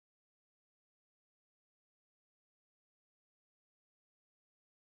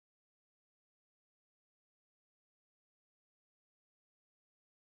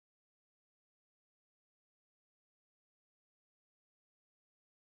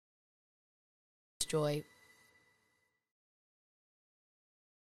joy.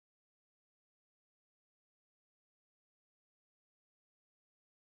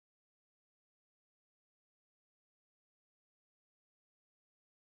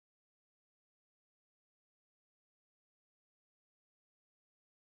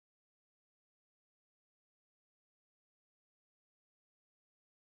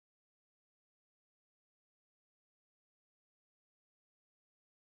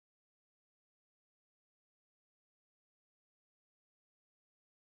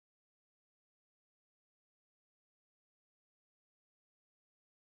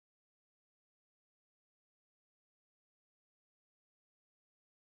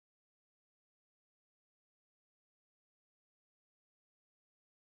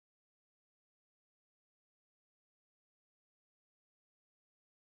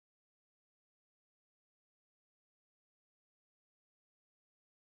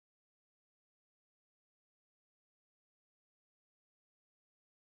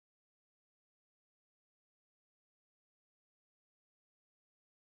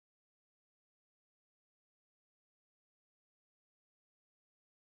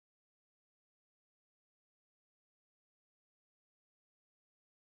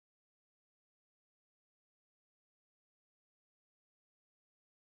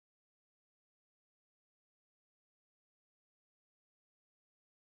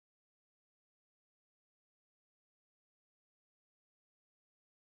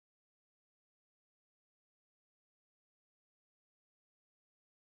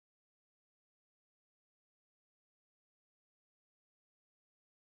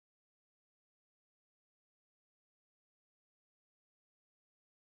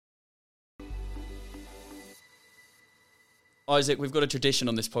 Isaac, we've got a tradition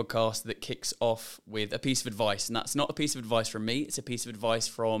on this podcast that kicks off with a piece of advice, and that's not a piece of advice from me, it's a piece of advice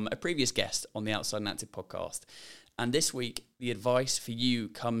from a previous guest on the Outside and Active podcast. And this week, the advice for you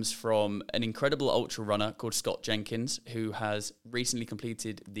comes from an incredible ultra runner called Scott Jenkins, who has recently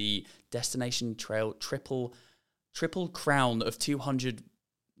completed the Destination Trail triple crown of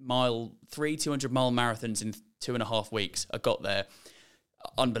 200-mile marathons in 2.5 weeks. I got there.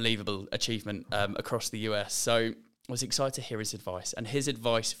 Unbelievable achievement across the US. So I was excited to hear his advice. And his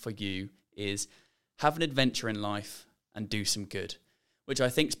advice for you is have an adventure in life and do some good, which I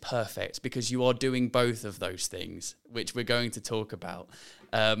think is perfect because you are doing both of those things, which we're going to talk about.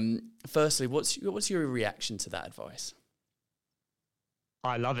 Firstly, what's your reaction to that advice?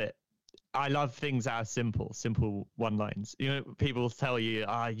 I love it. I love things that are simple one-lines. You know, people tell you,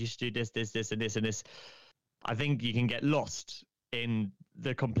 you should do this, and this, and this. I think you can get lost in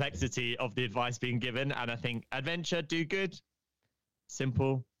the complexity of the advice being given. And I think adventure, do good,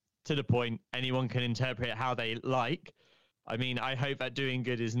 simple, to the point. Anyone can interpret it how they like. I mean, I hope that doing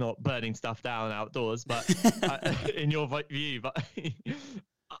good is not burning stuff down outdoors, but in your view, but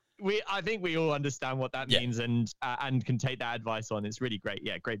I think we all understand what that means and can take that advice on. It's really great.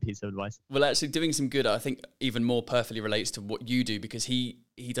 Yeah, great piece of advice. Well, actually, doing some good, I think, even more perfectly relates to what you do, because he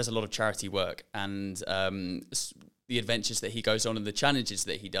does a lot of charity work, and the adventures that he goes on and the challenges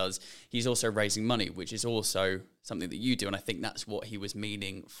that he does, he's also raising money, which is also something that you do. And I think that's what he was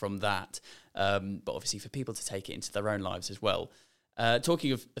meaning from that. But obviously for people to take it into their own lives as well.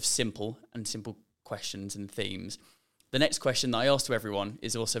 Talking of simple questions and themes, the next question that I ask to everyone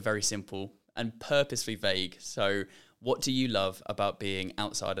is also very simple and purposely vague. So what do you love about being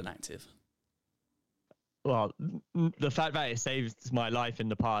outside and active? Well, the fact that it saved my life in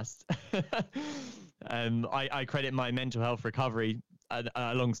the past. I credit my mental health recovery,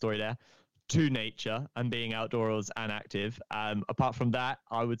 a long story there, to nature and being outdoors and active. Apart from that,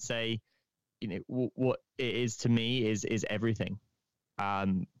 I would say, what it is to me is everything.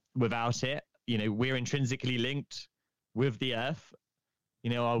 Without it, we're intrinsically linked with the earth.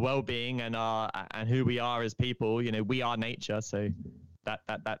 Our well-being and who we are as people. We are nature. So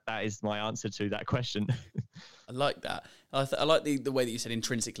that is my answer to that question. I like that. I like the way that you said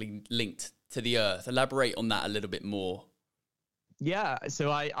intrinsically linked to the earth. Elaborate on that a little bit more. Yeah,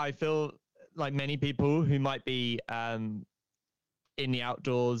 so I feel like many people who might be in the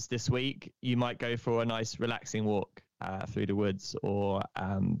outdoors this week, you might go for a nice relaxing walk through the woods or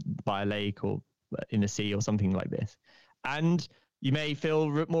by a lake or in the sea or something like this. And you may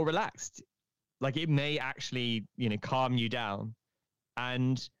feel more relaxed. Like it may actually, calm you down.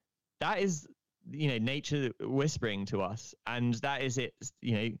 And that is, nature whispering to us. And that is it,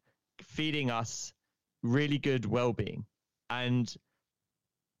 feeding us really good well-being. And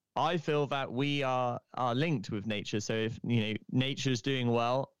I feel that we are linked with nature. So if, nature is doing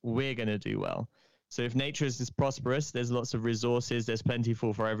well, we're going to do well. So if nature is prosperous, there's lots of resources, there's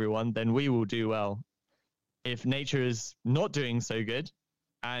plentiful for everyone, then we will do well. If nature is not doing so good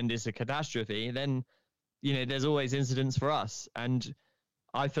and it's a catastrophe, then, there's always incidents for us. And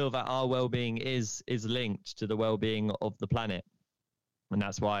I feel that our well-being is linked to the well-being of the planet. And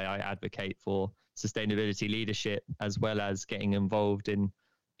that's why I advocate for sustainability leadership, as well as getting involved in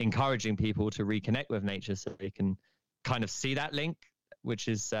encouraging people to reconnect with nature so they can kind of see that link, which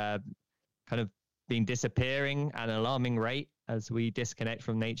is kind of been disappearing at an alarming rate as we disconnect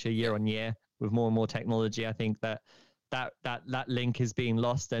from nature year on year with more and more technology. I think that link is being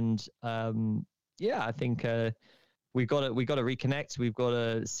lost. And I think we got to reconnect. We've got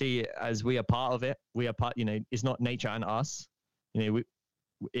to see it as we are part of it. We are part, it's not nature and us,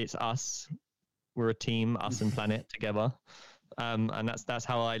 it's us. We're a team, us and planet together. And that's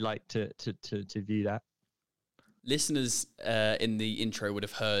how I like to view that. Listeners in the intro would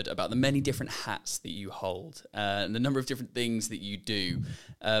have heard about the many different hats that you hold and the number of different things that you do.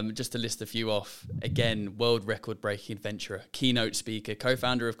 Just to list a few off, again, world record-breaking adventurer, keynote speaker,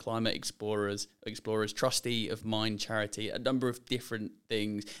 co-founder of Climate Explorers, trustee of Mind Charity, a number of different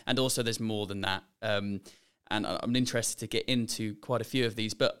things. And also there's more than that. And I'm interested to get into quite a few of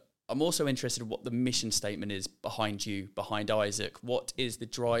these, but I'm also interested in what the mission statement is behind you, behind Isaac. What is the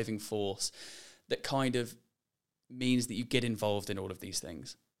driving force that kind of means that you get involved in all of these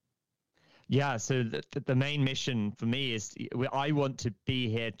things? Yeah, so the main mission for me is I want to be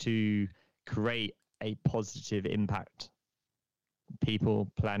here to create a positive impact.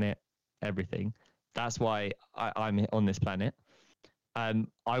 People, planet, everything. That's why I'm on this planet.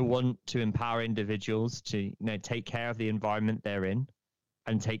 I want to empower individuals to take care of the environment they're in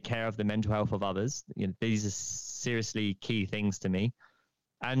and take care of the mental health of others. These are seriously key things to me.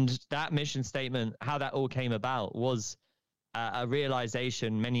 And that mission statement, how that all came about, was a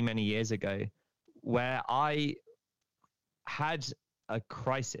realization many, many years ago where I had a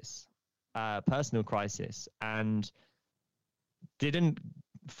crisis, a personal crisis, and didn't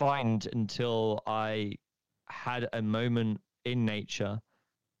find until I had a moment in nature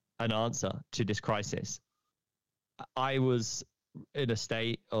an answer to this crisis. I was in a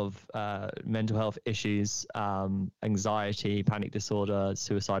state of mental health issues, anxiety, panic disorder,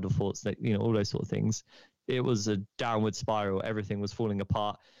 suicidal thoughts, all those sort of things. It was a downward spiral. Everything was falling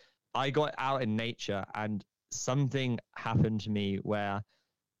apart. I got out in nature and something happened to me where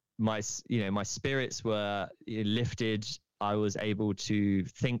my spirits were lifted. I was able to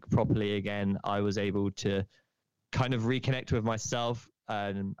think properly again. I was able to kind of reconnect with myself.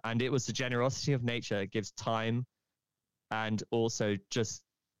 And it was the generosity of nature. It gives time, and also just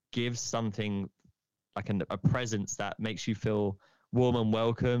gives something like a presence that makes you feel warm and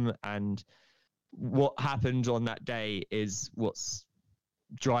welcome. And what happened on that day is what's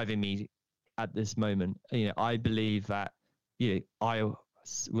driving me at this moment. I believe that I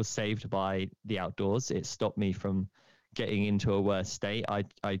was saved by the outdoors. It stopped me from getting into a worse state.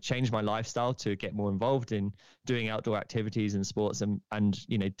 I changed my lifestyle to get more involved in doing outdoor activities and sports, and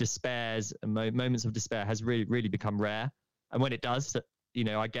despairs and moments of despair has really, really become rare. And when it does,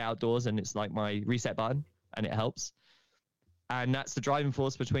 I get outdoors and it's like my reset button and it helps. And that's the driving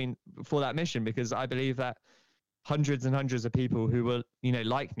force for that mission, because I believe that hundreds and hundreds of people who were,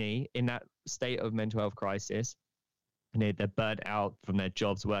 like me in that state of mental health crisis, they're burnt out from their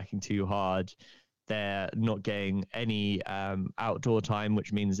jobs, working too hard. They're not getting any outdoor time,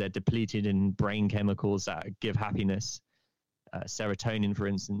 which means they're depleted in brain chemicals that give happiness. Serotonin, for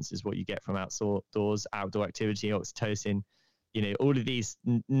instance, is what you get from outdoor activity, oxytocin. All of these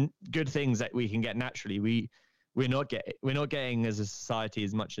good things that we can get naturally, we're not getting as a society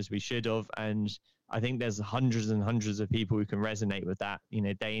as much as we should have. And I think there's hundreds and hundreds of people who can resonate with that.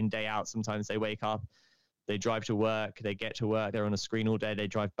 Day in, day out. Sometimes they wake up, they drive to work, they get to work, they're on a screen all day, they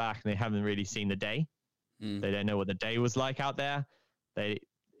drive back and they haven't really seen the day. They don't know what the day was like out there.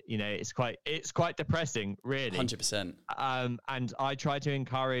 It's quite depressing, really. 100%. And I try to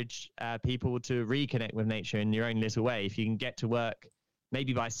encourage people to reconnect with nature in your own little way. If you can get to work,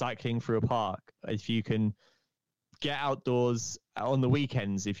 maybe by cycling through a park, if you can get outdoors on the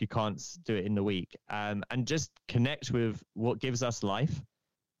weekends, if you can't do it in the week, and just connect with what gives us life.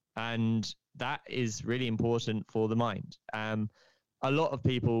 And that is really important for the mind. A lot of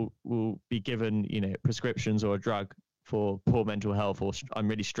people will be given, prescriptions or a drug for poor mental health, or I'm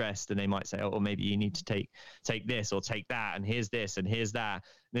really stressed, and they might say, oh, maybe you need to take this or take that, and here's this and here's that.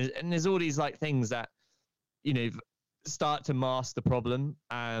 And there's all these things that, start to mask the problem.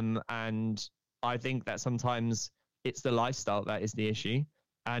 And I think that sometimes it's the lifestyle that is the issue.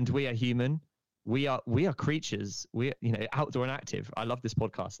 And we are human. We are creatures. We're, outdoor and active. I love this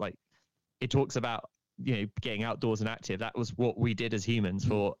podcast. it talks about, getting outdoors and active. That was what we did as humans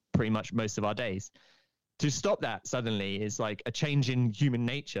for pretty much most of our days. To stop that suddenly is like a change in human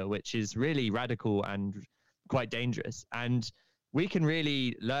nature, which is really radical and quite dangerous. And we can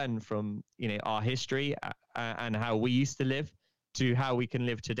really learn from, our history and how we used to live to how we can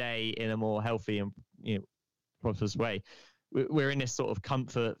live today in a more healthy and, prosperous way. We're in this sort of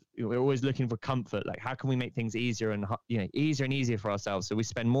comfort. We're always looking for comfort. Like, how can we make things easier and, easier for ourselves? So we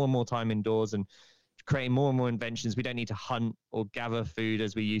spend more and more time indoors and creating more and more inventions. We don't need to hunt or gather food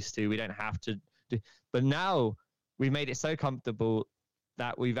as we used to. We don't have to. But now we've made it so comfortable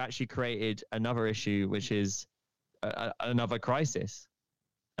that we've actually created another issue, which is another crisis,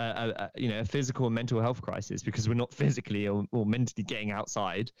 a physical and mental health crisis, because we're not physically or mentally getting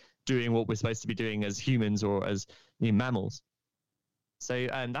outside doing what we're supposed to be doing as humans or as mammals. So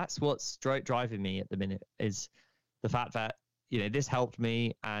that's what's driving me at the minute, is the fact that, this helped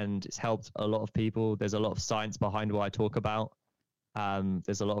me and it's helped a lot of people. There's a lot of science behind what I talk about.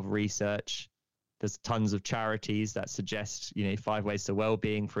 There's a lot of research. There's tons of charities that suggest, 5 ways to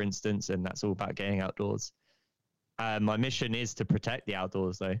well-being, for instance, and that's all about getting outdoors. My mission is to protect the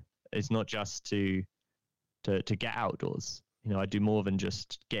outdoors, though. It's not just to get outdoors. I do more than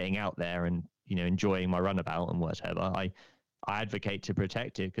just getting out there and, enjoying my runabout and whatever. I advocate to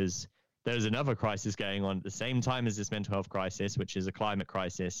protect it, because there's another crisis going on at the same time as this mental health crisis, which is a climate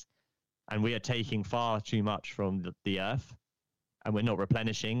crisis. And we are taking far too much from the earth, and we're not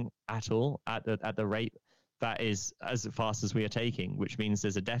replenishing at all at the rate that is as fast as we are taking, which means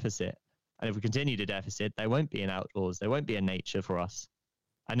there's a deficit. And if we continue to deficit, there won't be an outdoors, there won't be a nature for us.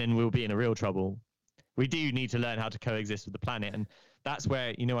 And then we'll be in a real trouble. We do need to learn how to coexist with the planet. And that's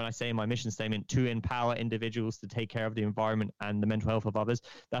where, when I say in my mission statement, to empower individuals to take care of the environment and the mental health of others,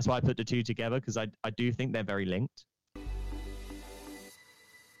 that's why I put the two together, because I do think they're very linked.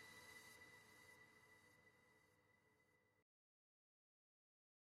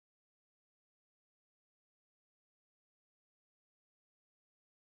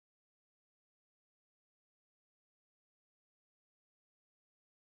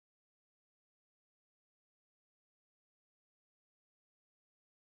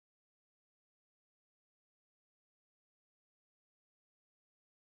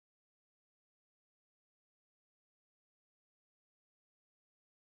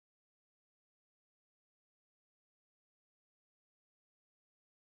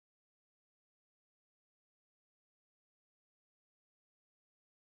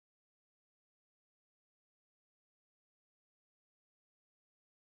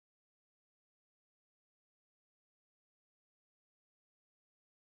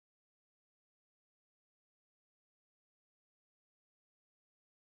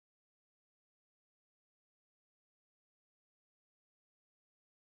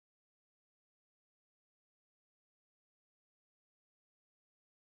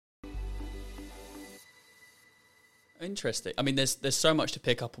 Interesting. I mean, there's so much to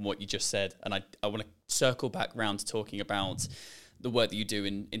pick up on what you just said, and I want to circle back round to talking about the work that you do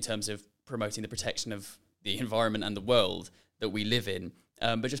in terms of promoting the protection of the environment and the world that we live in.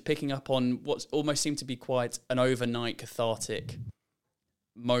 But just picking up on what's almost seemed to be quite an overnight cathartic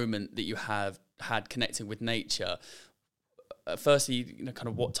moment that you have had connecting with nature. Firstly, kind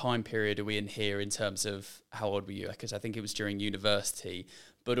of what time period are we in here in terms of how old were you? Because I think it was during university,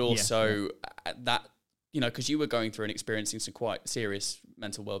 but also that, because you were going through and experiencing some quite serious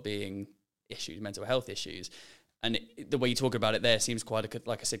mental well-being issues, mental health issues. And the way you talk about it there seems quite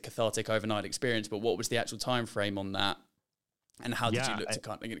like I said, cathartic overnight experience. But what was the actual time frame on that? And how did you look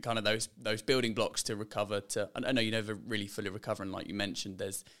to kind of those building blocks to recover? I know you never really fully recover, and like you mentioned,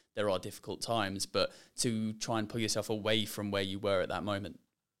 there are difficult times, but to try and pull yourself away from where you were at that moment.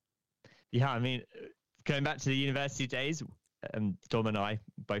 Yeah, I mean, going back to the university days, Dom and I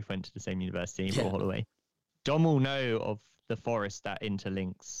both went to the same university in Port Holloway. Dom will know of the forest that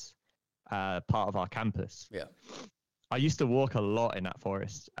interlinks part of our campus. Yeah, I used to walk a lot in that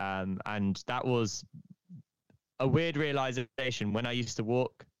forest, and that was a weird realization. When I used to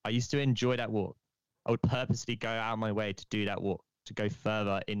walk, I used to enjoy that walk. I would purposely go out of my way to do that walk, to go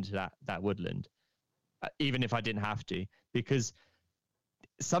further into that woodland, even if I didn't have to, because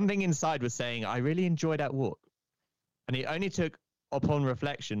something inside was saying, I really enjoy that walk. And it only took upon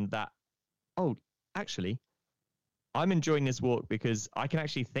reflection that, oh, actually, I'm enjoying this walk because I can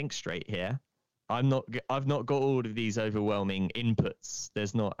actually think straight here. I've not got all of these overwhelming inputs.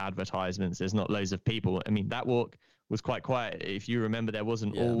 There's not advertisements. There's not loads of people. I mean, that walk was quite quiet. If you remember, there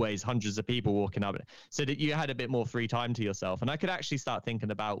wasn't always hundreds of people walking up, so that you had a bit more free time to yourself. And I could actually start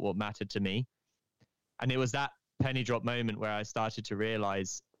thinking about what mattered to me. And it was that penny drop moment where I started to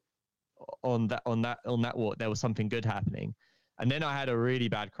realize, on that walk there was something good happening. And then I had a really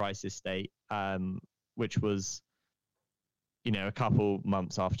bad crisis state, which was, a couple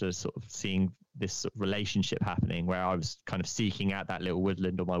months after sort of seeing this sort of relationship happening, where I was kind of seeking out that little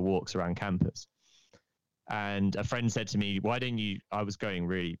woodland on my walks around campus. And a friend said to me, why don't you, I was going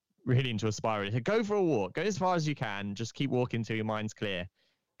really, really into a spiral. He said, go for a walk, go as far as you can, just keep walking till your mind's clear.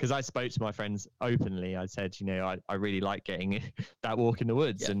 Because I spoke to my friends openly. I said, I really like getting that walk in the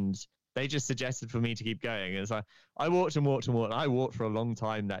woods. Yeah. And they just suggested for me to keep going. And so I walked and walked and walked. I walked for a long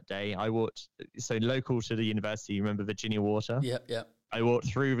time that day. I walked, so local to the university, you remember Virginia Water? Yeah. I walked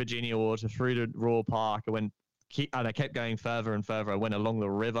through Virginia Water, through the Royal Park. And I kept going further and further. I went along the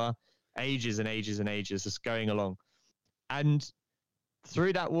river, ages and ages and ages, just going along. And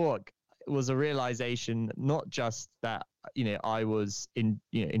through that walk was a realization, not just that, I was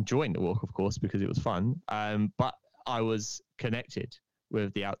enjoying the walk, of course, because it was fun, but I was connected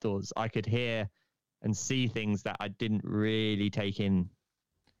with the outdoors. I could hear and see things that I didn't really take in.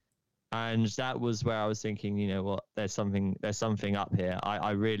 And that was where I was thinking, there's something up here.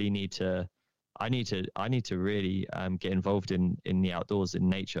 I really need to really get involved in the outdoors, in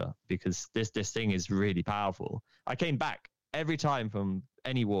nature, because this thing is really powerful. I came back every time from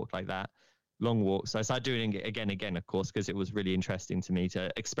any walk like that, long walks. I started doing it again, of course, because it was really interesting to me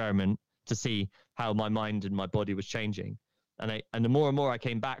to experiment, to see how my mind and my body was changing. And the more and more I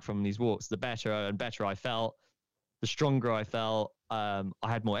came back from these walks, the better and better I felt, the stronger I felt. I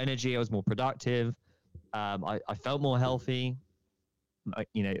had more energy. I was more productive. I felt more healthy.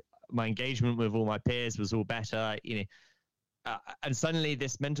 My engagement with all my peers was all better. And suddenly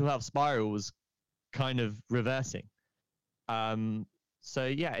this mental health spiral was kind of reversing. So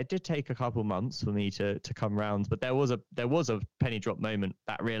yeah, it did take a couple months for me to come around, but there was a penny drop moment,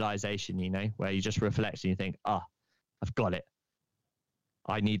 that realization, where you just reflect and you think, I've got it.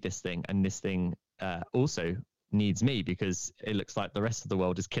 I need this thing, and this thing also needs me, because it looks like the rest of the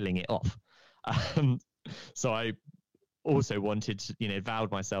world is killing it off. So I also wanted to,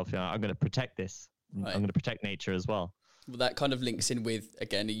 vowed myself, I'm going to protect this. Right. I'm going to protect nature as well. Well, that kind of links in with,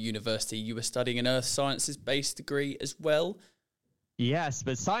 again, a university. You were studying an earth sciences based degree as well. Yes,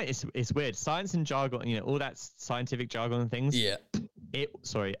 but science, it's weird. Science and jargon, all that scientific jargon and things. Yeah.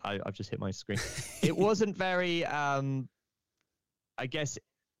 Sorry, I've just hit my screen. It wasn't very, I guess,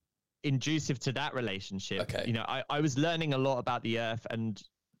 inducive to that relationship. Okay. I was learning a lot about the earth, and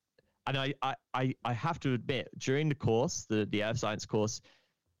I have to admit, during the course, the earth science course,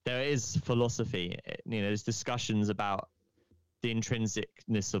 there is philosophy. There's discussions about the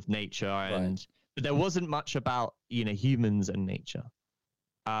intrinsicness of nature, and but there wasn't much about humans and nature,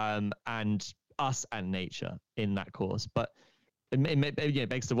 and us and nature in that course. But it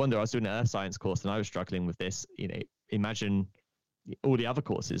begs to wonder. I was doing an earth science course, and I was struggling with this. Imagine all the other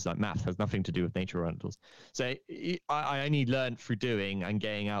courses, like maths has nothing to do with nature or animals. So I only learned through doing and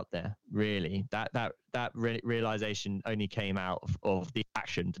getting out there. Really, that realization only came out of the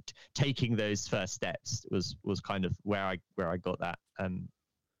action, taking those first steps was kind of where I got that.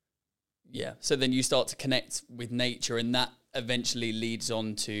 Yeah. So then you start to connect with nature, and that eventually leads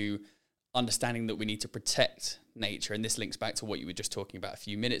on to understanding that we need to protect nature. And this links back to what you were just talking about a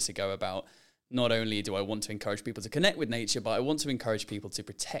few minutes ago about, not only do I want to encourage people to connect with nature, but I want to encourage people to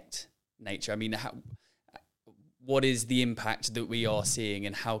protect nature. I mean, what is the impact that we are seeing,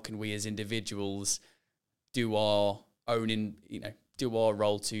 and how can we as individuals do our own, do our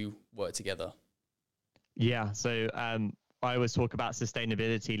role to work together? Yeah. So I always talk about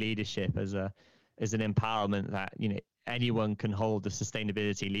sustainability leadership as an empowerment that, anyone can hold the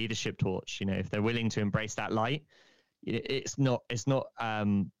sustainability leadership torch. If they're willing to embrace that light, it's not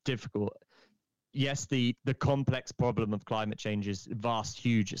difficult. Yes, the complex problem of climate change is vast,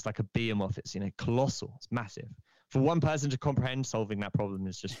 huge. It's like a behemoth. It's colossal. It's massive. For one person to comprehend solving that problem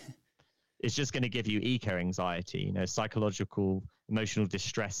is just it's just going to give you eco anxiety, psychological, emotional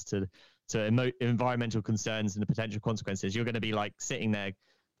distress to environmental concerns and the potential consequences. You're going to be like sitting there,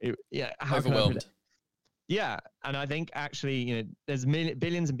 overwhelmed. Yeah, and I think actually, there's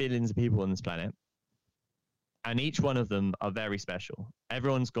billions and billions of people on this planet. And each one of them are very special.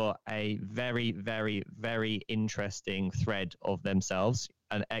 Everyone's got a very, very, very interesting thread of themselves,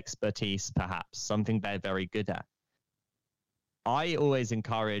 an expertise, perhaps, something they're very good at. I always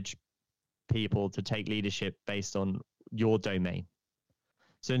encourage people to take leadership based on your domain.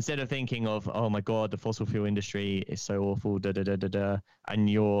 So instead of thinking of, oh my God, the fossil fuel industry is so awful, and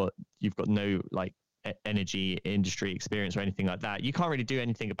you've got no energy industry experience or anything like that, you can't really do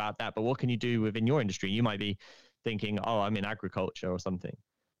anything about that. But what can you do within your industry? You might be thinking, oh, I'm in agriculture or something.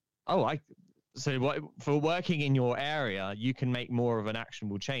 So for working in your area, you can make more of an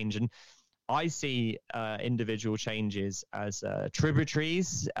actionable change. And I see individual changes as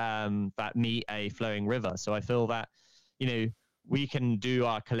tributaries that meet a flowing river. So I feel that, we can do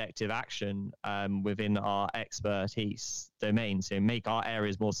our collective action within our expertise domain. So make our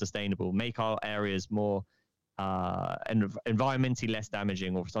areas more sustainable, make our areas more environmentally less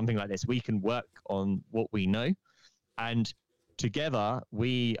damaging, or something like this. We can work on what we know, and together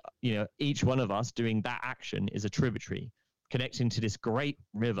we, each one of us doing that action is a tributary connecting to this great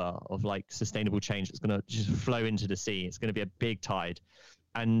river of like sustainable change that's going to just flow into the sea. It's going to be a big tide.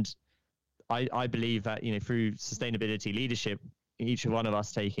 And I believe that, through sustainability leadership, each one of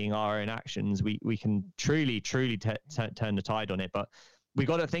us taking our own actions, we can truly turn the tide on it. But we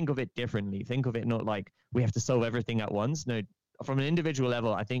got to think of it differently. Think of it not like we have to solve everything at once. No, from an individual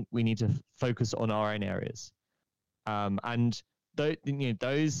level, I think we need to focus on our own areas. And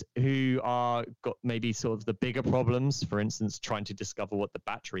those who are got maybe sort of the bigger problems, for instance, trying to discover what the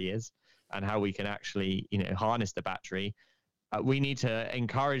battery is and how we can actually, harness the battery, we need to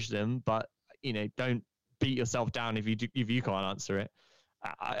encourage them, but don't beat yourself down if you can't answer it.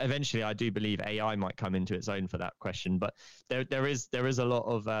 Eventually, I do believe AI might come into its own for that question, but there is a lot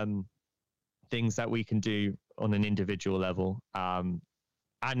of things that we can do on an individual level, and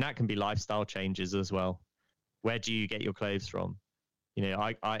that can be lifestyle changes as well. Where do you get your clothes from?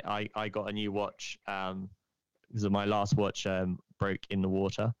 I got a new watch because my last watch broke in the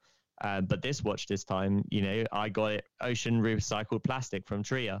water. But this watch this time, I got it ocean recycled plastic from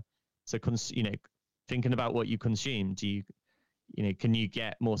Tria. So, thinking about what you consume, can you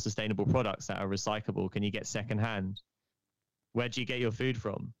get more sustainable products that are recyclable? Can you get secondhand? Where do you get your food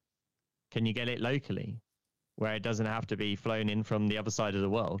from? Can you get it locally, where it doesn't have to be flown in from the other side of the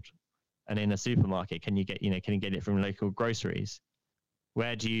world? And in a supermarket, can you get it from local groceries?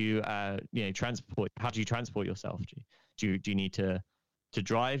 Where do you, transport? How do you transport yourself? Do you need to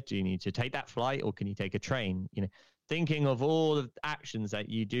drive? Do you need to take that flight, or can you take a train? Thinking of all the actions that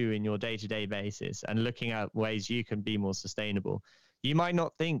you do in your day-to-day basis and looking at ways you can be more sustainable. You might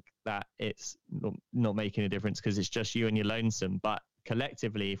not think that it's not making a difference because it's just you and your lonesome, but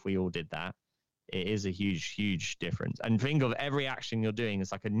collectively, if we all did that, it is a huge, huge difference. And think of every action you're doing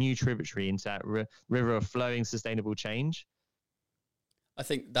as like a new tributary into that river of flowing sustainable change. I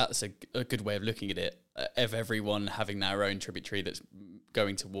think that's a good way of looking at it, of everyone having their own tributary that's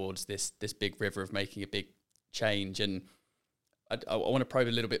going towards this big river of making a big change. And I want to probe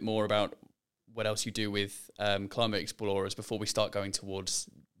a little bit more about what else you do with Climate Explorers before we start going towards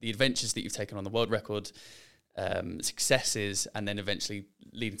the adventures that you've taken on the world record, successes, and then eventually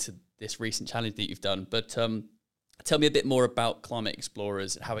leading to this recent challenge that you've done. But tell me a bit more about Climate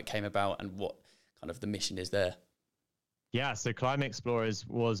Explorers, how it came about, and what kind of the mission is there. Yeah, so Climate Explorers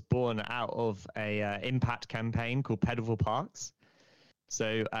was born out of a impact campaign called Pedal Parks.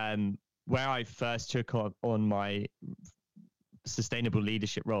 So where I first took on my sustainable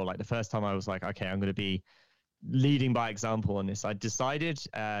leadership role, like the first time I was like, okay, I'm going to be leading by example on this. I decided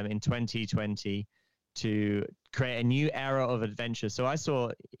in 2020 to create a new era of adventure. So I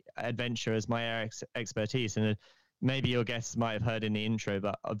saw adventure as my area expertise, and maybe your guests might have heard in the intro,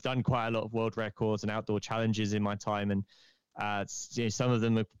 but I've done quite a lot of world records and outdoor challenges in my time, and some of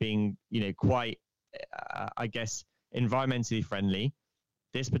them have been, quite, I guess, environmentally friendly.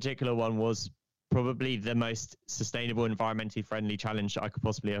 This particular one was probably the most sustainable, environmentally friendly challenge I could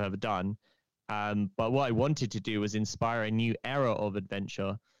possibly have ever done. But what I wanted to do was inspire a new era of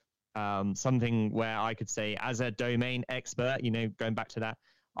adventure, something where I could say, as a domain expert, going back to that,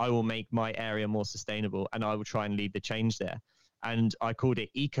 I will make my area more sustainable and I will try and lead the change there. And I called it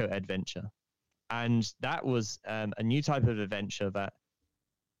Eco Adventure. And that was a new type of adventure that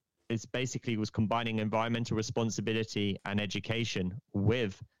is basically was combining environmental responsibility and education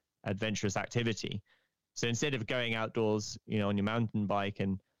with adventurous activity. So instead of going outdoors, on your mountain bike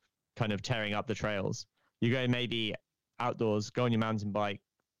and kind of tearing up the trails, you go maybe outdoors, go on your mountain bike,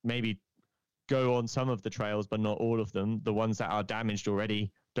 maybe go on some of the trails, but not all of them. The ones that are damaged already,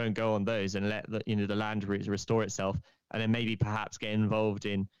 don't go on those, and let the land restore itself. And then maybe perhaps get involved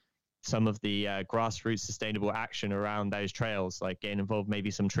in some of the grassroots sustainable action around those trails, like getting involved,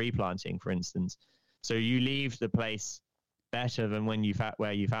 maybe some tree planting, for instance. So you leave the place better than when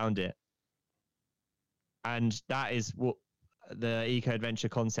where you found it. And that is what the Eco Adventure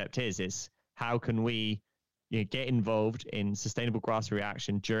concept is. It's how can we get involved in sustainable grassroots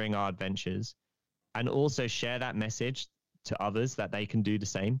action during our adventures, and also share that message to others that they can do the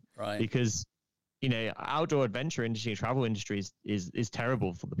same. Right. Because outdoor adventure industry, travel industry is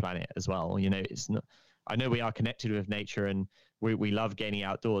terrible for the planet as well. It's not. I know we are connected with nature and we love getting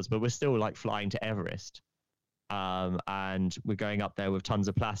outdoors, but we're still like flying to Everest. and we're going up there with tons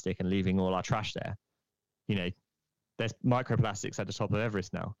of plastic and leaving all our trash there. You know, there's microplastics at the top of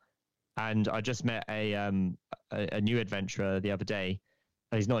Everest now. And I just met a new adventurer the other day.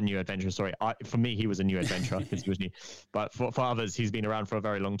 He's not a new adventurer, sorry. For me, he was a new adventurer because he was new. But for others, he's been around for a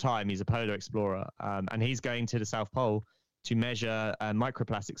very long time. He's a polar explorer. And he's going to the South Pole to measure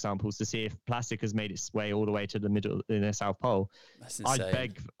microplastic samples to see if plastic has made its way all the way to the middle in the South Pole. That's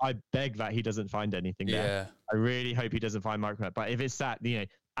insane. I beg that he doesn't find anything there. I really hope he doesn't find microplastic. But if it's that,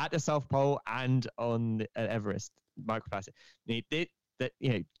 at the South Pole and on Everest, microplastic,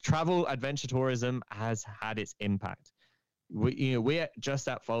 travel adventure tourism has had its impact. We're just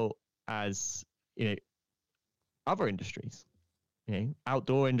at fault as other industries.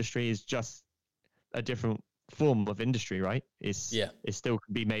 Outdoor industry is just a different form of industry, right? It still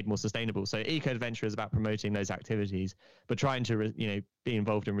can be made more sustainable. So eco adventure is about promoting those activities, but trying to be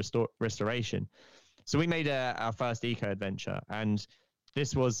involved in restoration. So we made our first eco adventure, and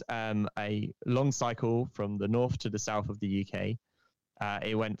this was a long cycle from the north to the south of the UK.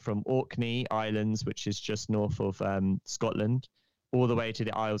 It went from Orkney Islands, which is just north of Scotland, all the way to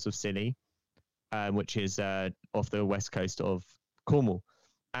the Isles of Scilly, which is off the west coast of Cornwall.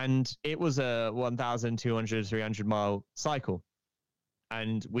 And it was a 1,200, 300 mile cycle.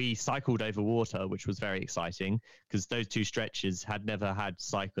 And we cycled over water, which was very exciting because those two stretches had never had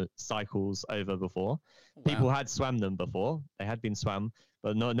cycles over before. Wow. People had swam them before. They had been swam,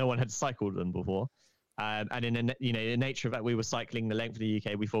 but no one had cycled them before. And in the nature of that, we were cycling the length of the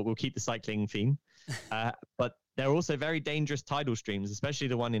UK. We thought we'll keep the cycling theme. But there are also very dangerous tidal streams, especially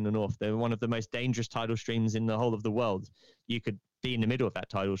the one in the north. They're one of the most dangerous tidal streams in the whole of the world. You could be in the middle of that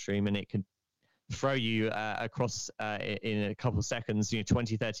tidal stream and it could throw you across in a couple of seconds,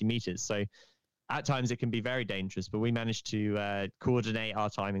 20, 30 meters. So at times it can be very dangerous, but we managed to coordinate our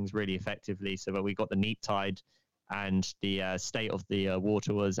timings really effectively so that we got the neap tide and the state of the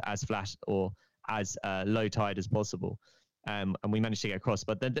water was as flat or as low tide as possible. And we managed to get across.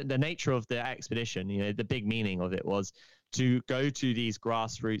 But the nature of the expedition, the big meaning of it was to go to these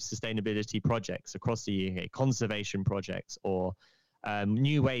grassroots sustainability projects across the UK, conservation projects, or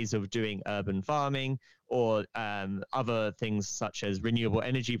new ways of doing urban farming, or other things such as renewable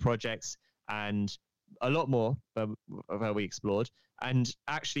energy projects, and a lot more where we explored, and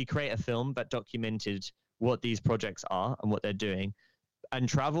actually create a film that documented what these projects are and what they're doing, and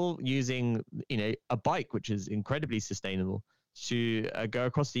travel using a bike, which is incredibly sustainable, to go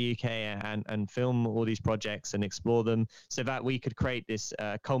across the UK and film all these projects and explore them, so that we could create this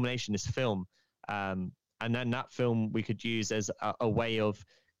culmination, this film, and then that film we could use as a way of,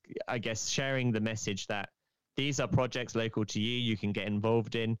 I guess, sharing the message that these are projects local to you. You can get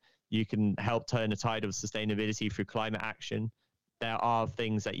involved in. You can help turn the tide of sustainability through climate action. There are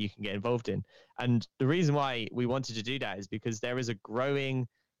things that you can get involved in. And the reason why we wanted to do that is because there is a growing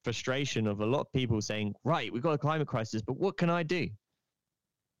frustration of a lot of people saying, right, we've got a climate crisis, but what can I do?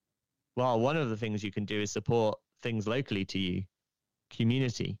 Well, one of the things you can do is support things locally to you,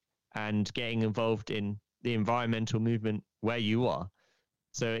 community, and getting involved in the environmental movement where you are.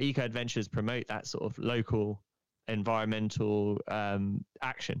 So eco adventures promote that sort of local environmental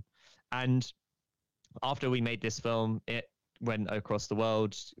action. And after we made this film, it went across the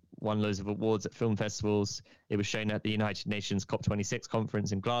world, won loads of awards at film festivals. It was shown at the United Nations COP26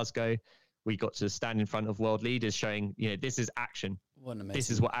 conference in Glasgow. We got to stand in front of world leaders showing, this is action.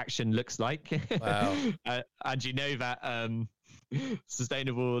 This is what action looks like. Wow. And that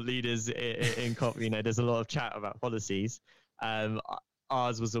sustainable leaders in COP, there's a lot of chat about policies.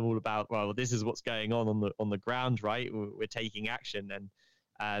 Ours was all about, well, this is what's going on the ground, right? We're taking action,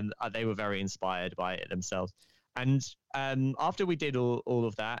 and they were very inspired by it themselves. And after we did all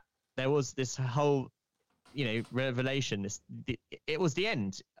of that, there was this whole, revelation. It was the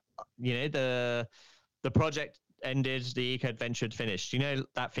end. The project ended, the eco adventure had finished.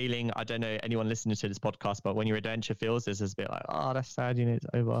 That feeling? I don't know anyone listening to this podcast, but when your adventure feels, there's this bit like, oh, that's sad. It's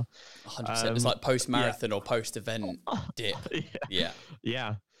over. 100%. It's like post marathon or post event dip.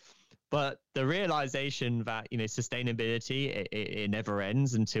 Yeah. But the realization that, sustainability, it never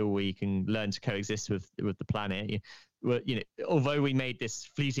ends until we can learn to coexist with the planet. Although we made this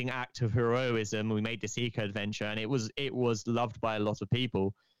fleeting act of heroism, we made this eco adventure, and it was loved by a lot of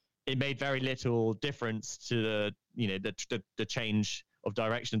people. It made very little difference to the change of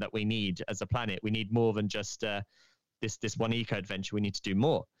direction that we need as a planet. We need more than just this one eco adventure. We need to do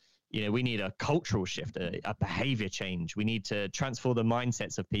more. We need a cultural shift, a behavior change. We need to transform the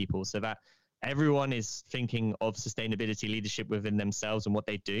mindsets of people so that everyone is thinking of sustainability leadership within themselves and what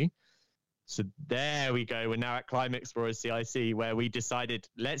they do. So there we go. We're now at Climate Explorers CIC, where we decided,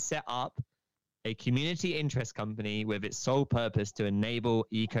 let's set up a community interest company with its sole purpose to enable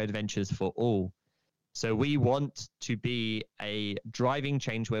eco adventures for all. So we want to be a driving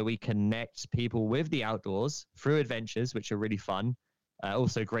change where we connect people with the outdoors through adventures, which are really fun.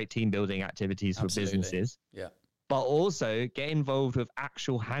 Also great team building activities for businesses. Yeah. But also get involved with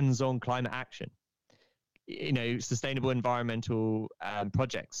actual hands-on climate action, sustainable environmental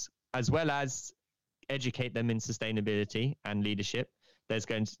projects, as well as educate them in sustainability and leadership. There's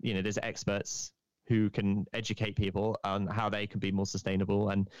experts who can educate people on how they can be more sustainable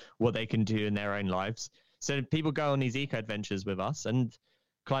and what they can do in their own lives. So people go on these eco adventures with us, and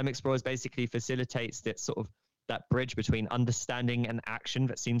Climate Explorers basically facilitates that bridge between understanding and action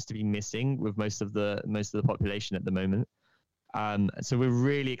that seems to be missing with most of the population at the moment. So we're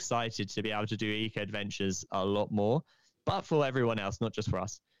really excited to be able to do eco adventures a lot more, but for everyone else, not just for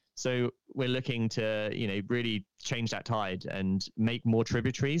us. So we're looking to, really change that tide and make more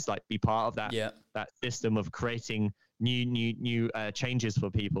tributaries, like be part of that system of creating new changes for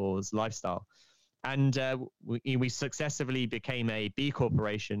people's lifestyle. And we successfully became a B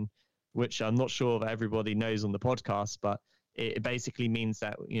Corporation, which I'm not sure that everybody knows on the podcast, but it basically means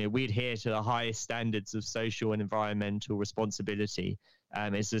that we adhere to the highest standards of social and environmental responsibility.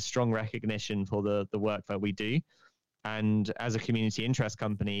 It's a strong recognition for the work that we do. And as a community interest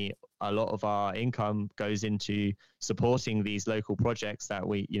company, a lot of our income goes into supporting these local projects that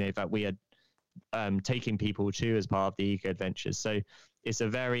we are taking people to as part of the eco adventures. So it's a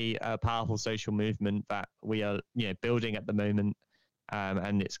very powerful social movement that we are building at the moment.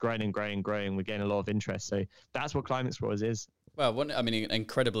 And it's growing and growing and growing. We're getting a lot of interest. So that's what Climate Explorers is. Well, an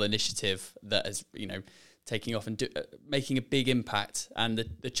incredible initiative that is, taking off and making a big impact. And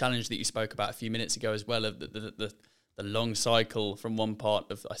the challenge that you spoke about a few minutes ago as well, of the long cycle from one part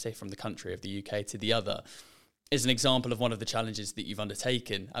of, from the country of the UK to the other, is an example of one of the challenges that you've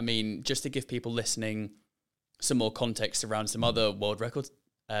undertaken. I mean, just to give people listening some more context around some other world record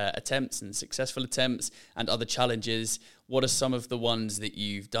attempts and successful attempts and other challenges, what are some of the ones that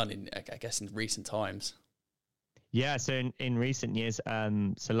you've done in recent times? Yeah, so in recent years,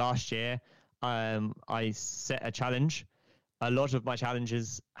 so last year, I set a challenge. A lot of my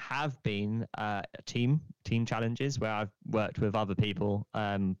challenges have been team challenges where I've worked with other people,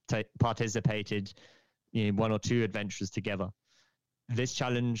 participated one or two adventures together. This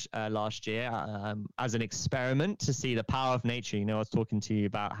challenge last year, as an experiment to see the power of nature. I was talking to you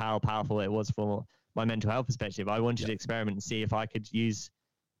about how powerful it was for my mental health perspective. I wanted to experiment and see if I could use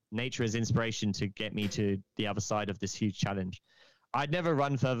nature as inspiration to get me to the other side of this huge challenge. I'd never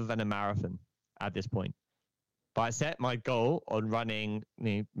run further than a marathon at this point. But I set my goal on running,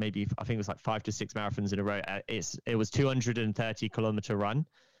 maybe I think it was like 5 to 6 marathons in a row. It was 230-kilometer run,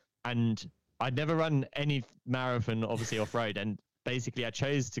 and I'd never run any marathon, obviously off road. And basically, I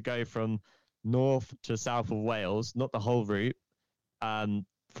chose to go from north to south of Wales, not the whole route,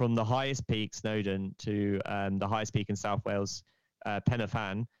 from the highest peak, Snowdon, to the highest peak in South Wales, Pen y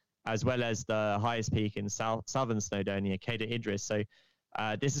Fan, as well as the highest peak in southern Snowdonia, Cader Idris. So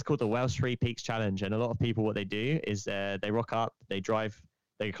this is called the Welsh Three Peaks Challenge. And a lot of people, what they do is they rock up, they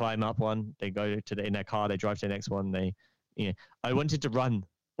climb up one, they go in their car, they drive to the next one. I wanted to run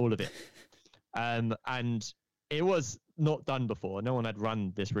all of it. And it was not done before. No one had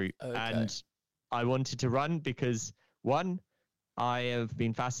run this route. Okay. And I wanted to run because, one, I have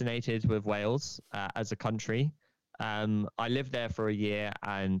been fascinated with Wales as a country. I lived there for a year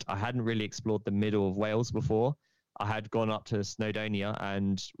and I hadn't really explored the middle of Wales before. I had gone up to Snowdonia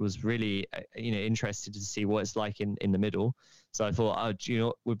and was really, interested to see what it's like in the middle. So I thought,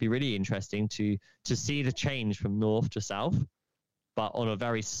 it would be really interesting to see the change from north to south, but on a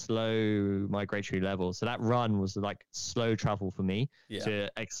very slow migratory level. So that run was like slow travel for me to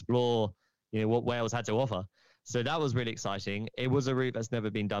explore, what Wales had to offer. So that was really exciting. It was a route that's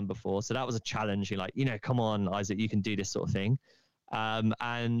never been done before. So that was a challenge. You're like, come on, Isaac, you can do this sort of thing.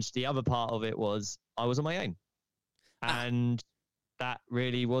 And the other part of it was I was on my own. And that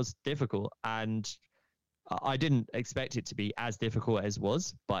really was difficult. And I didn't expect it to be as difficult as it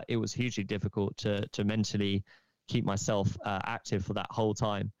was, but it was hugely difficult to mentally keep myself active for that whole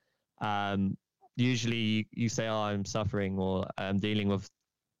time. Usually you say, I'm suffering or I'm dealing with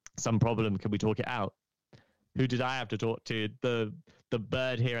some problem. Can we talk it out? Who did I have to talk to? The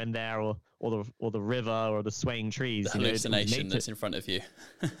bird here and there, or the river, or the swaying trees. The hallucination that's in front of you.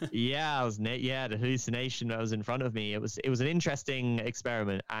 The hallucination that was in front of me. It was an interesting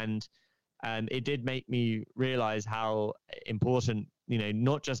experiment, and it did make me realize how important,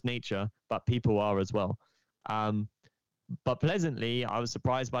 not just nature, but people are as well. But pleasantly, I was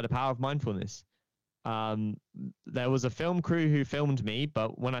surprised by the power of mindfulness. Um, there was a film crew who filmed me,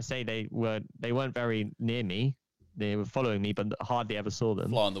 but when I say they weren't very near me. They were following me, but hardly ever saw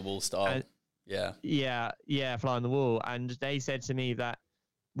them. Fly on the wall style. And Yeah. yeah, fly on the wall. And they said to me that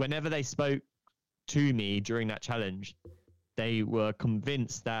whenever they spoke to me during that challenge, they were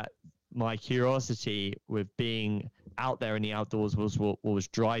convinced that my curiosity with being out there in the outdoors was what was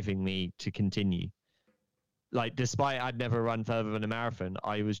driving me to continue. Like, despite I'd never run further than a marathon,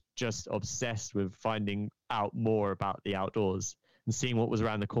 I was just obsessed with finding out more about the outdoors and seeing what was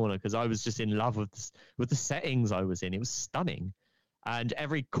around the corner, because I was just in love with the settings I was in. It was stunning. And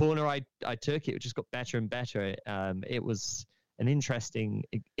every corner I took, it just got better and better. It was an interesting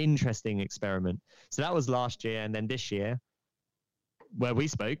experiment. So that was last year. And then this year, where we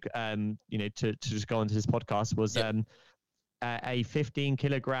spoke, to just go onto this podcast, was a 15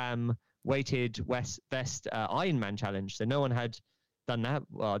 kilogram weighted vest Ironman challenge. So no one had done that.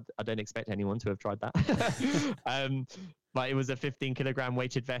 Well, I don't expect anyone to have tried that. But it was a 15 kilogram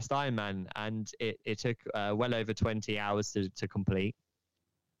weighted vest Ironman, and it took well over 20 hours to complete.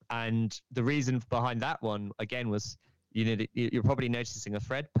 And the reason behind that one, again, was, you're probably noticing a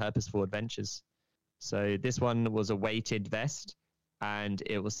thread: purposeful adventures. So this one was a weighted vest, and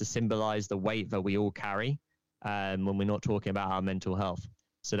it was to symbolize the weight that we all carry when we're not talking about our mental health.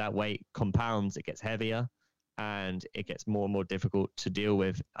 So that weight compounds, it gets heavier, and it gets more and more difficult to deal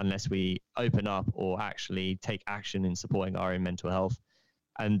with unless we open up or actually take action in supporting our own mental health.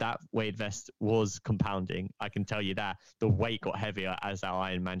 And that weight vest was compounding. I can tell you that the weight got heavier as our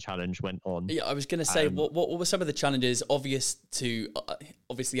Ironman challenge went on. Yeah, I was going to say, what were some of the challenges obviously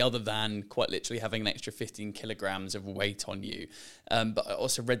other than quite literally having an extra 15 kilograms of weight on you? But I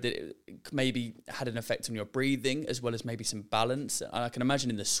also read that it maybe had an effect on your breathing as well as maybe some balance. And I can imagine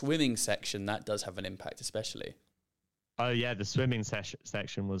in the swimming section, that does have an impact, especially. Oh yeah, the swimming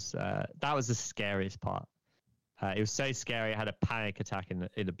section was, that was the scariest part. It was so scary. I had a panic attack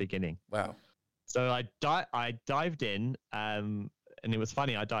in the beginning. Wow. So I dived in, and it was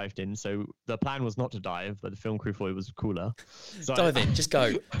funny. I dived in. So the plan was not to dive, but the film crew thought it was cooler. So dive in, just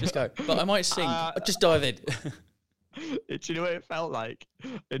go. But I might sink. Just dive in. Do you know what it felt like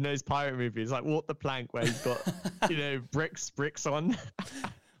in those pirate movies? Like Walk the Plank, where you've got bricks on.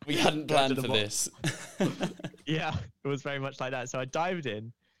 We hadn't planned for this. Yeah, it was very much like that. So I dived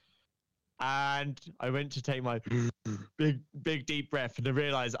in. And I went to take my big deep breath, and I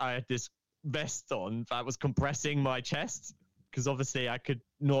realized I had this vest on that was compressing my chest, because obviously I could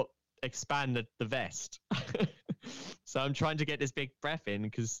not expand the vest. So I'm trying to get this big breath in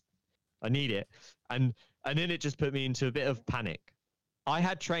because I need it. And then it just put me into a bit of panic. I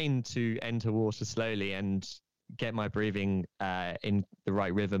had trained to enter water slowly and get my breathing in the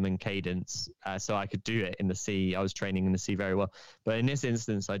right rhythm and cadence, so I could do it in the sea. I was training in the sea very well, but in this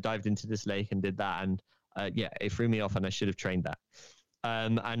instance I dived into this lake and did that, and it threw me off, and I should have trained that.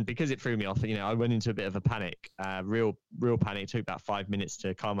 And because it threw me off, I went into a bit of a panic, real panic. It took about 5 minutes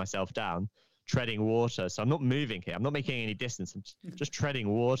to calm myself down, treading water. So I'm not moving here, I'm not making any distance, I'm just treading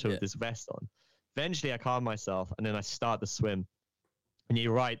water with this vest on. Eventually I calm myself, and then I start the swim. And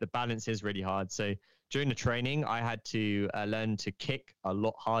you're right, the balance is really hard. So during the training, I had to learn to kick a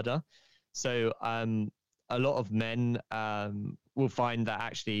lot harder. So a lot of men will find that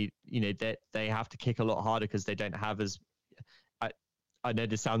actually, that they have to kick a lot harder because they don't have as. I know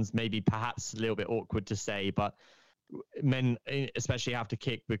this sounds maybe perhaps a little bit awkward to say, but men especially have to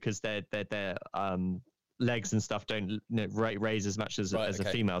kick because their legs and stuff don't raise as much as a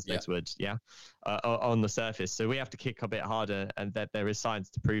female's legs would, on the surface. So we have to kick a bit harder, and that there is science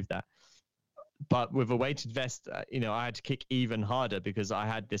to prove that. But with a weighted vest, I had to kick even harder because I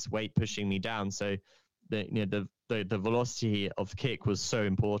had this weight pushing me down. So the velocity of kick was so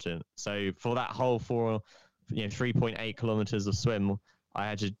important. So for that whole 3.8 kilometers of swim, I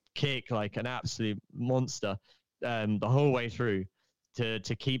had to kick like an absolute monster the whole way through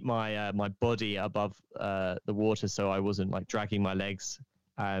to keep my my body above the water, so I wasn't like dragging my legs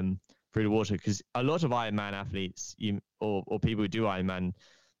through the water. Because a lot of Ironman athletes, or people who do Ironman,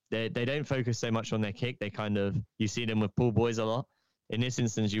 they don't focus so much on their kick. They you see them with pool boys a lot. In this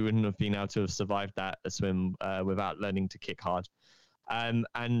instance, you wouldn't have been able to have survived that swim without learning to kick hard. And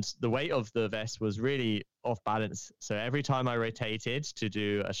the weight of the vest was really off balance. So every time I rotated to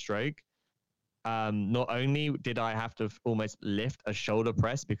do a stroke, not only did I have to almost lift a shoulder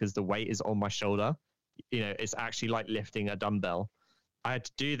press because the weight is on my shoulder, it's actually like lifting a dumbbell. I had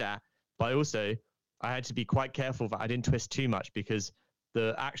to do that, but also I had to be quite careful that I didn't twist too much, because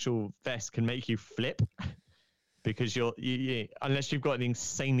the actual vest can make you flip. because you unless you've got an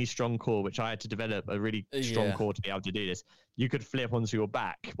insanely strong core, which I had to develop a really strong core to be able to do this, you could flip onto your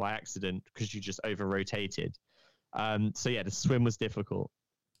back by accident because you just over rotated. So yeah, the swim was difficult.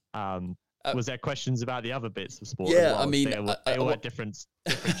 Was there questions about the other bits of sport as well? I mean, they were different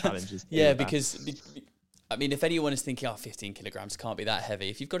challenges. Yeah, because I mean, if anyone is thinking, 15 kilograms can't be that heavy.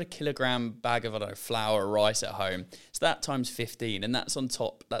 If you've got a kilogram bag of, I don't know, flour or rice at home, it's that times 15, and that's on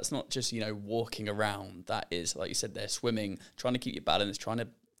top. That's not just, walking around. That is, like you said, they're swimming, trying to keep your balance, trying to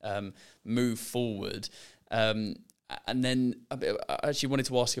move forward. And then I actually wanted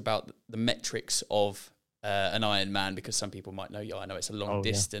to ask about the metrics of an Ironman, because some people might know, I know it's a long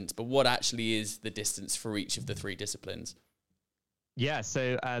distance, but what actually is the distance for each of the three disciplines? Yeah,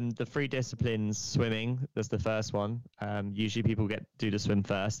 so the three disciplines, swimming, that's the first one. Usually people do the swim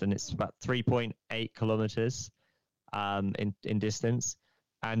first, and it's about 3.8 kilometers in distance.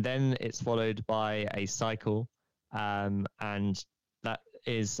 And then it's followed by a cycle, and that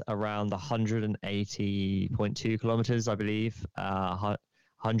is around 180.2 kilometers, I believe.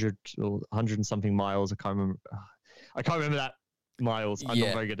 100 or 100 and something miles. I can't remember that miles. I'm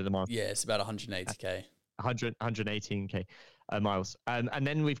not very good at the miles. Yeah, it's about 180k. 118k miles. And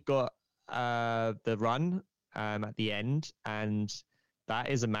then we've got the run at the end, and that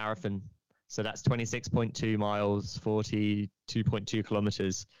is a marathon. So that's 26.2 miles, 42.2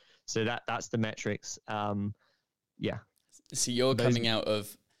 kilometers. So that's the metrics. Yeah. So you're coming out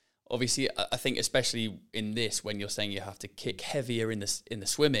of, obviously, I think especially in this, when you're saying you have to kick heavier in the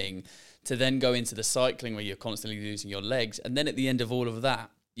swimming, to then go into the cycling where you're constantly losing your legs, and then at the end of all of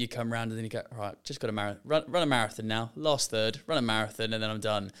that, you come around and then you go, right, just got to run a marathon now, last third, run a marathon, and then I'm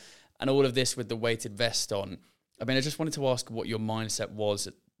done. And all of this with the weighted vest on. I mean, I just wanted to ask what your mindset was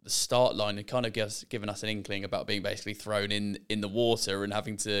at the start line, and kind of given us an inkling about being basically thrown in the water and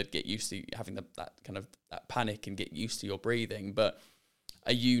having to get used to having that panic and get used to your breathing. But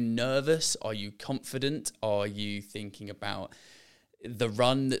are you nervous? Are you confident? Are you thinking about the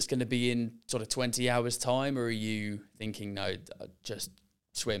run that's going to be in sort of 20 hours time? Or are you thinking, no, just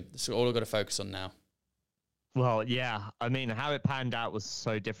swim? That's all I've got to focus on now. Well, yeah. I mean, how it panned out was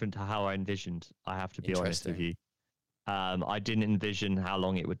so different to how I envisioned, I have to be honest with you. I didn't envision how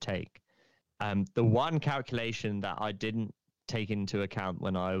long it would take. The one calculation that I didn't take into account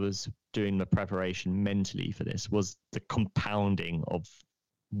when I was doing the preparation mentally for this was the compounding of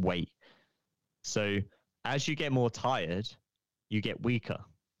weight. So as you get more tired, you get weaker.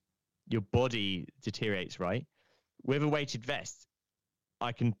 Your body deteriorates, right? With a weighted vest,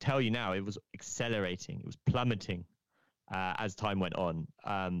 I can tell you now, it was accelerating. It was plummeting as time went on.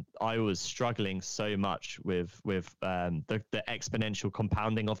 I was struggling so much with the exponential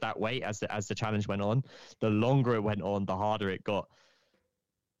compounding of that weight as the challenge went on. The longer it went on, the harder it got.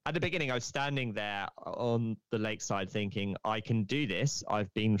 At the beginning, I was standing there on the lakeside thinking, I can do this.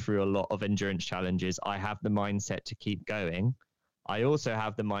 I've been through a lot of endurance challenges. I have the mindset to keep going. I also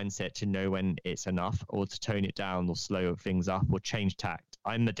have the mindset to know when it's enough, or to tone it down or slow things up or change tact.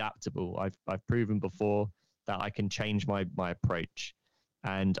 I'm adaptable. I've proven before that I can change my approach.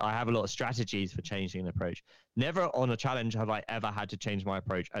 And I have a lot of strategies for changing an approach. Never on a challenge have I ever had to change my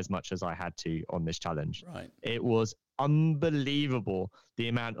approach as much as I had to on this challenge. Right. It was unbelievable, the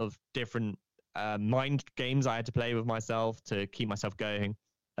amount of different mind games I had to play with myself to keep myself going.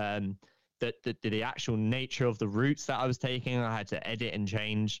 The actual nature of the routes that I was taking, I had to edit and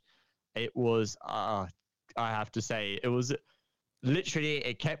change. It was, I have to say, it was literally,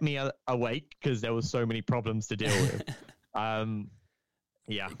 it kept me awake because there was so many problems to deal with.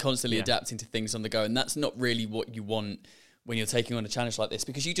 Constantly adapting to things on the go. And that's not really what you want when you're taking on a challenge like this,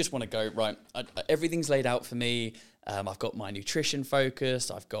 because you just want to go, right, everything's laid out for me. I've got my nutrition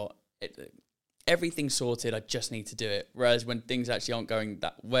focused. I've got everything sorted. I just need to do it. Whereas when things actually aren't going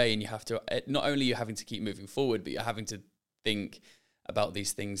that way, and you have to, not only you're having to keep moving forward, but you're having to think about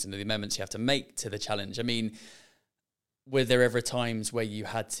these things and the amendments you have to make to the challenge. I mean, were there ever times where you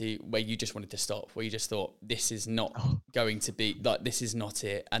just wanted to stop, where you just thought, this is not going to be, like, this is not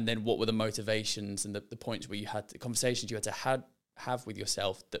it? And then what were the motivations and the points where you had the conversations you had to have with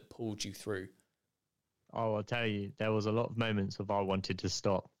yourself that pulled you through? Oh, I'll tell you, there was a lot of moments of I wanted to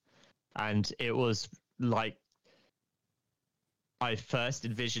stop. And it was like, I first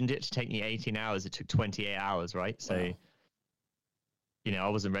envisioned it to take me 18 hours. It took 28 hours, right? So, wow. I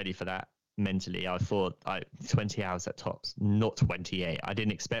wasn't ready for that mentally. I thought 20 hours at tops, not 28. I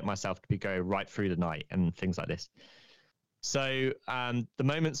didn't expect myself to be going right through the night and things like this. So the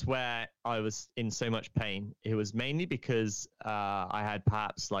moments where I was in so much pain, it was mainly because I had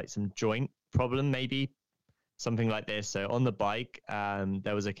perhaps like some joint problem, maybe something like this. So on the bike,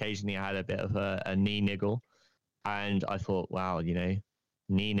 there was occasionally I had a bit of a knee niggle. And I thought, wow, knee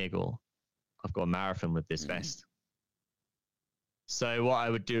niggle. I've got a marathon with this vest. So what I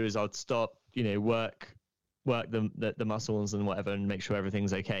would do is I'd stop, work the muscles and whatever, and make sure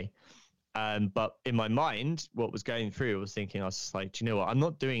everything's okay. But in my mind, what was going through, I was thinking, I was just like, do you know what? I'm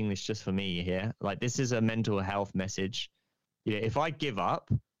not doing this just for me here. Like, this is a mental health message. If I give up,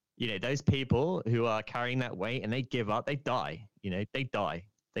 those people who are carrying that weight and they give up, they die. They die.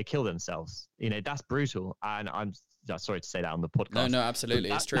 They kill themselves. That's brutal. And I'm sorry to say that on the podcast. No,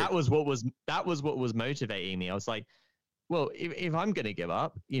 absolutely, it's true. That was what was motivating me. I was like, well, if I'm going to give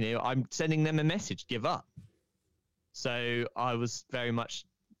up, I'm sending them a message: give up. So I was very much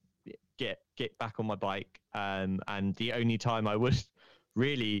get back on my bike, and the only time I would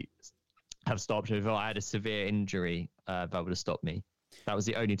really have stopped if I had a severe injury, that would have stopped me. That was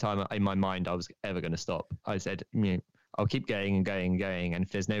the only time in my mind I was ever going to stop. I said, I'll keep going and going and going, and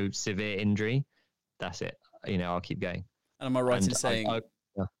if there's no severe injury, that's it. I'll keep going. And am I right in saying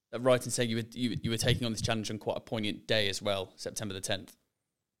you were taking on this challenge on quite a poignant day as well, September the 10th?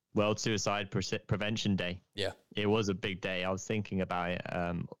 World Suicide Prevention Day. Yeah, it was a big day. I was thinking about it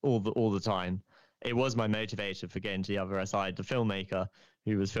all the time. It was my motivator for getting to the other side. The filmmaker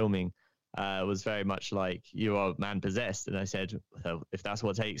who was filming was very much like, you are man possessed. And I said, well, if that's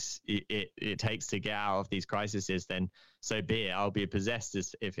what it takes to get out of these crises, then so be it. I'll be possessed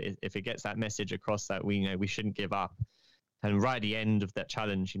if it gets that message across that we shouldn't give up. And right at the end of that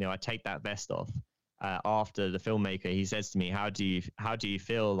challenge, I take that vest off. After the filmmaker, he says to me, how do you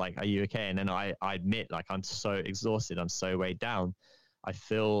feel? Like, are you okay? And then I admit, like, I'm so exhausted. I'm so weighed down. I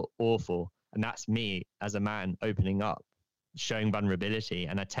feel awful. And that's me as a man opening up, showing vulnerability.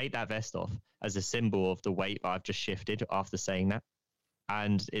 And I take that vest off as a symbol of the weight that I've just shifted after saying that.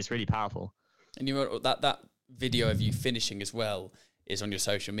 And it's really powerful. And that video of you finishing as well is on your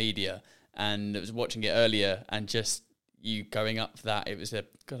social media. And I was watching it earlier, and just you going up that, it was a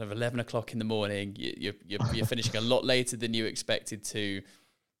kind of 11 o'clock in the morning. You're finishing a lot later than you expected to.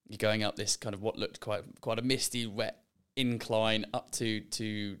 You're going up this kind of what looked quite a misty, wet incline up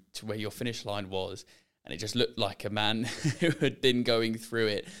to where your finish line was, and it just looked like a man who had been going through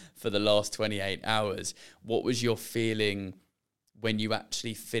it for the last 28 hours. What was your feeling when you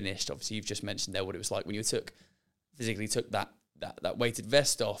actually finished? Obviously, you've just mentioned there what it was like when you physically took that weighted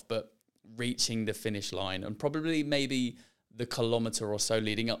vest off, but reaching the finish line, and probably maybe the kilometer or so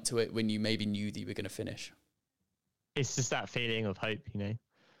leading up to it when you maybe knew that you were going to finish. It's just that feeling of hope,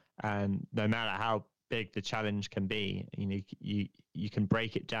 and no matter how big the challenge can be, you can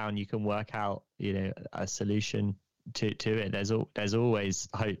break it down, you can work out, a solution to it. There's always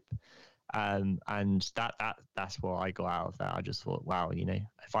hope. And that's what I got out of that. I just thought, wow,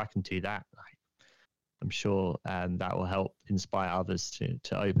 if I can do that, I'm sure that will help inspire others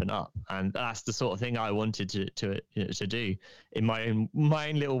to open up. And that's the sort of thing I wanted to do in my own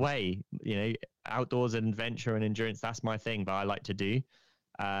little way. Outdoors and adventure and endurance, that's my thing that I like to do.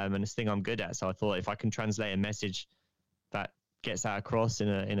 And it's a thing I'm good at. So I thought, if I can translate a message that gets that across in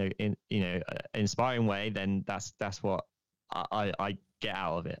a inspiring way, then that's what I get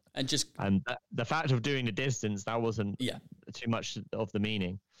out of it. And just the fact of doing the distance, that wasn't too much of the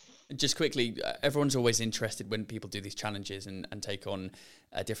meaning. Just quickly, everyone's always interested when people do these challenges and take on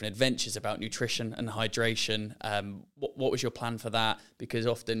different adventures about nutrition and hydration. What was your plan for that? Because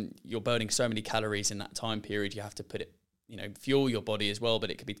often you're burning so many calories in that time period, you have to put it, fuel your body as well, but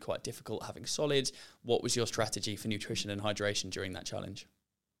it can be quite difficult having solids. What was your strategy for nutrition and hydration during that challenge?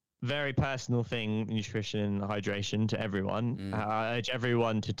 Very personal thing, nutrition and hydration, to everyone. I urge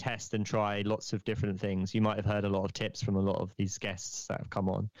everyone to test and try lots of different things. You might have heard a lot of tips from a lot of these guests that have come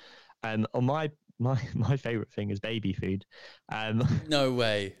on. On my favorite thing is baby food. No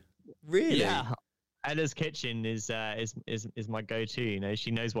way, really? Yeah. Ella's kitchen is my go-to.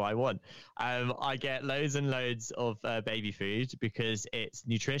 She knows what I want. I get loads and loads of baby food because it's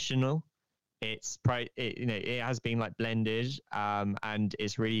nutritional. It has been like blended, and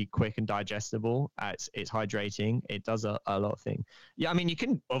it's really quick and digestible. It's hydrating. It does a lot of things. Yeah, I mean, you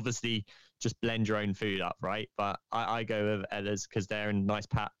can obviously just blend your own food up, right? But I go with Ella's because they're in nice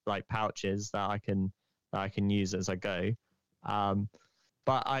pouches that I can use as I go.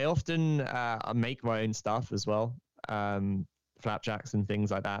 But I often make my own stuff as well. Flapjacks and things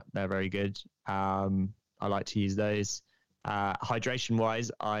like that. They're very good. I like to use those. Hydration wise,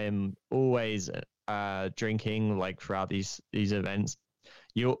 I am always drinking like throughout these events.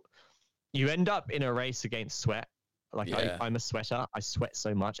 You end up in a race against sweat. I'm a sweater. I sweat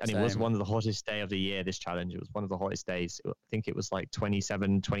so much. And Same. It was one of the hottest day of the year, this challenge. It was one of the hottest days. I think it was like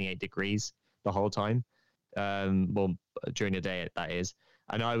 27, 28 degrees the whole time. Well, during the day, that is.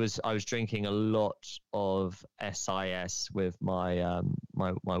 And I was drinking a lot of SIS with my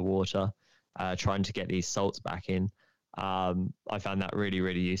my water, trying to get these salts back in. I found that really,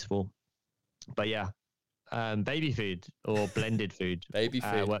 really useful. But yeah, baby food or blended food Baby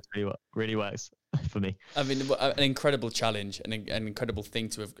food works really works for me. I mean, an incredible challenge and an incredible thing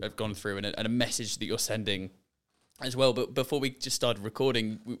to have gone through, and a message that you're sending as well. But before we just started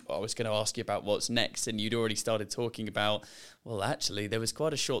recording, I was going to ask you about what's next, and you'd already started talking about, well, actually, there was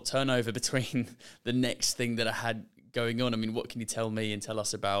quite a short turnover between the next thing that I had going on. I mean, what can you tell me and tell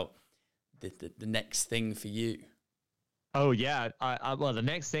us about the next thing for you? Oh yeah, well, the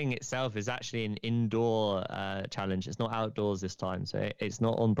next thing itself is actually an indoor challenge. It's not outdoors this time, so it's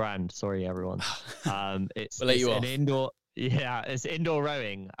not on brand. Sorry, everyone. It's, We'll let you an off. indoor. Yeah, it's indoor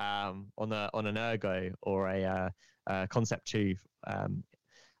rowing on an ergo or a concept two,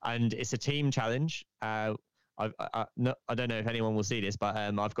 and it's a team challenge. I don't know if anyone will see this, but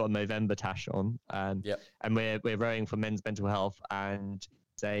I've got a Movember tash on, Yep. and we're rowing for men's mental health, and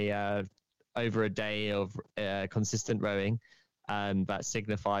it's a over a day of consistent rowing, that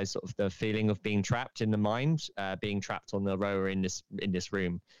signifies sort of the feeling of being trapped in the mind, being trapped on the rower in this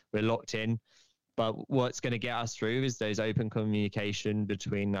room. We're locked in, but what's going to get us through is those open communication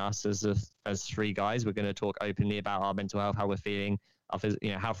between us as three guys. We're going to talk openly about our mental health, how we're feeling,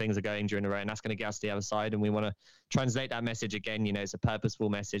 how things are going during the row, and that's going to get us to the other side. And we want to translate that message again. It's a purposeful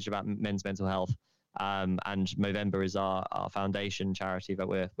message about men's mental health. And Movember is our foundation charity that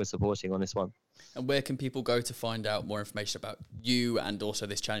we're supporting on this one. And where can people go to find out more information about you and also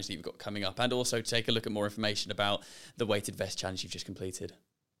this challenge that you've got coming up, and also take a look at more information about the weighted vest challenge you've just completed?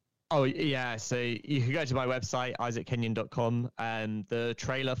 Oh yeah, so you can go to my website, isaackenyon.com, and the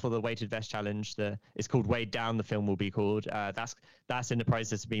trailer for the weighted vest challenge, it's called Weighed Down, the film will be called. That's in the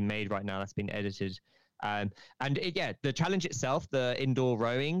process of being made right now. That's been edited. The challenge itself, the indoor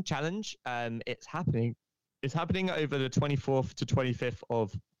rowing challenge, it's happening over the 24th to 25th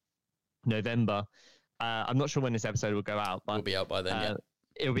of November. I'm not sure when this episode will go out, but We'll be out by then, yeah.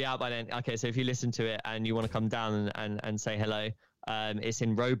 It'll be out by then. Okay, so if you listen to it and you want to come down and say hello, it's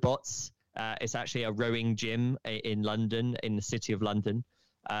in Robots. It's actually a rowing gym in London, in the city of London.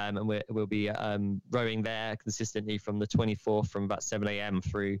 And we'll be rowing there consistently from the 24th, from about 7 a.m.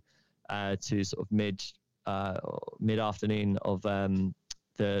 through to sort of mid afternoon of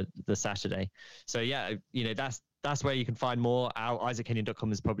the Saturday. So yeah, that's where you can find more.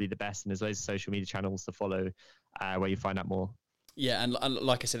 isaackenyon.com is probably the best, and there's loads of social media channels to follow where you find out more. Yeah, and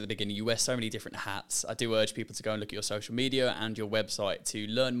like I said at the beginning, you wear so many different hats. I do urge people to go and look at your social media and your website to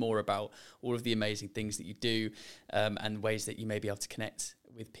learn more about all of the amazing things that you do, and ways that you may be able to connect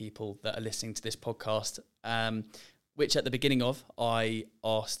with people that are listening to this podcast. Which at the beginning of, I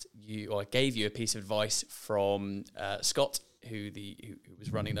gave you a piece of advice from Scott, who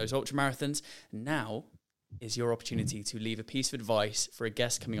was running those ultra marathons. Now is your opportunity to leave a piece of advice for a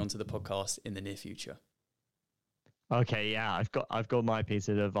guest coming onto the podcast in the near future. Okay, yeah, I've got my piece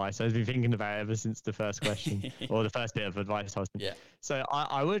of advice. I've been thinking about it ever since the first question or the first bit of advice. Yeah. So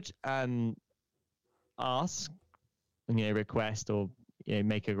I would ask, request, or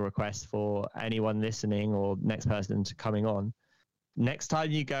make a request for anyone listening or next person coming on. Next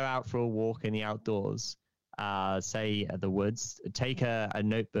time you go out for a walk in the outdoors, say the woods, take a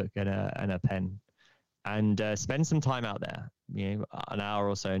notebook and a pen, and spend some time out there, an hour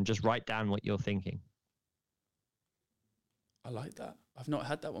or so, and just write down what you're thinking. I like that. I've not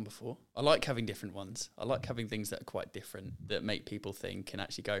had that one before. I like having different ones. I like having things that are quite different, that make people think and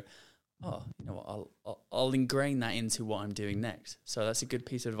actually go, oh, you know what, I'll ingrain that into what I'm doing next. So that's a good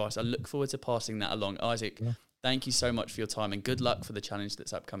piece of advice. I look forward to passing that along. Isaac, Thank you so much for your time, and good luck for the challenge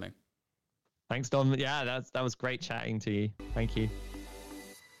that's upcoming. Thanks, Dom. Yeah, that was great chatting to you. Thank you.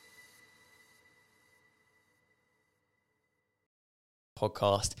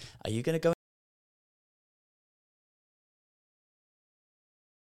 Podcast. Are you going to go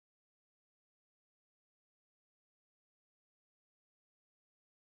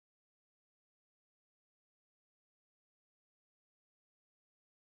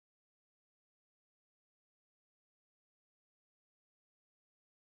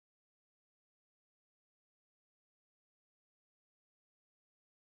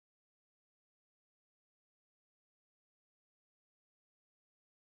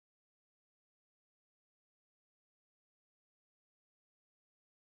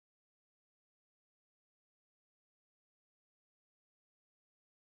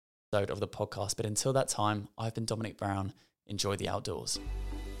of the podcast? But until that time, I've been Dominic Brown. Enjoy the outdoors.